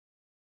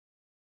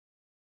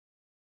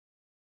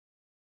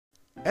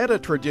At a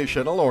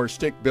traditional or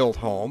stick-built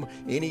home,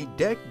 any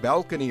deck,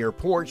 balcony, or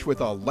porch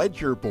with a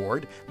ledger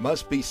board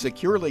must be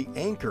securely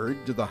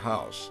anchored to the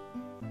house.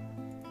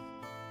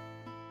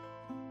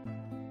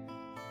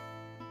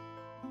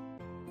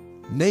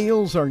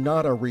 Nails are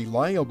not a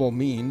reliable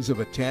means of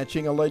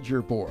attaching a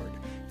ledger board.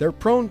 They're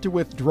prone to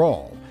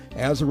withdrawal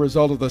as a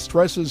result of the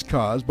stresses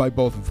caused by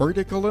both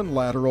vertical and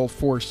lateral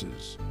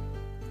forces.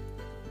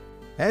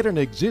 At an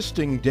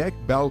existing deck,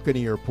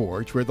 balcony, or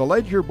porch where the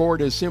ledger board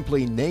is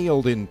simply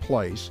nailed in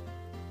place,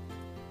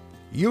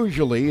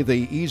 usually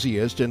the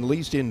easiest and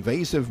least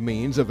invasive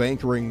means of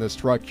anchoring the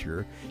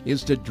structure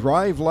is to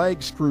drive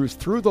lag screws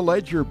through the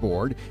ledger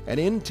board and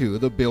into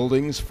the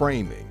building's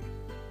framing.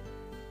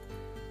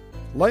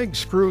 Lag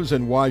screws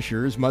and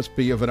washers must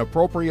be of an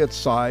appropriate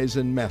size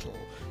and metal.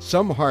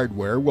 Some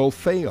hardware will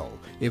fail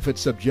if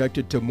it's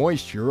subjected to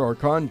moisture or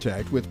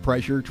contact with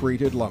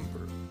pressure-treated lumber.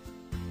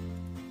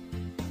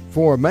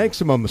 For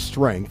maximum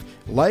strength,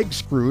 lag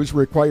screws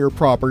require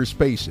proper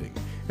spacing,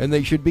 and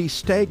they should be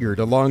staggered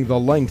along the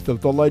length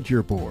of the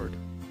ledger board.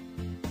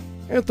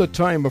 At the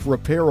time of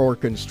repair or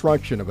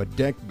construction of a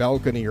deck,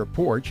 balcony, or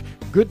porch,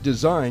 good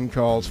design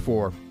calls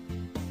for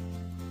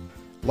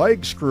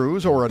lag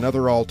screws or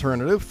another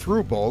alternative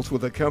through bolts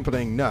with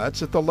accompanying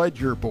nuts at the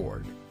ledger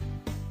board,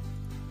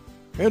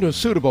 and a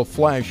suitable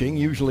flashing,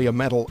 usually a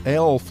metal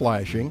L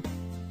flashing,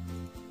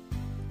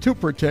 to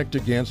protect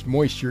against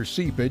moisture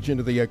seepage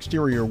into the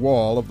exterior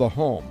wall of the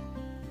home.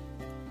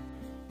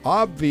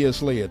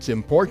 Obviously, it's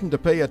important to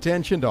pay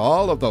attention to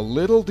all of the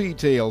little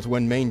details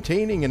when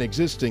maintaining an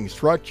existing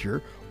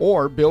structure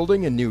or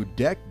building a new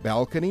deck,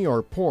 balcony,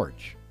 or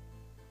porch.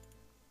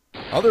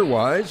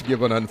 Otherwise,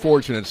 given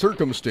unfortunate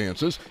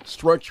circumstances,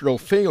 structural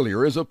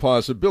failure is a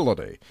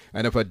possibility,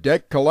 and if a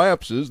deck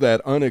collapses,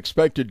 that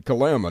unexpected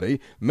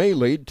calamity may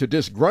lead to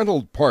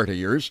disgruntled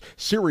partiers,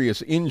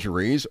 serious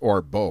injuries,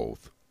 or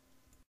both.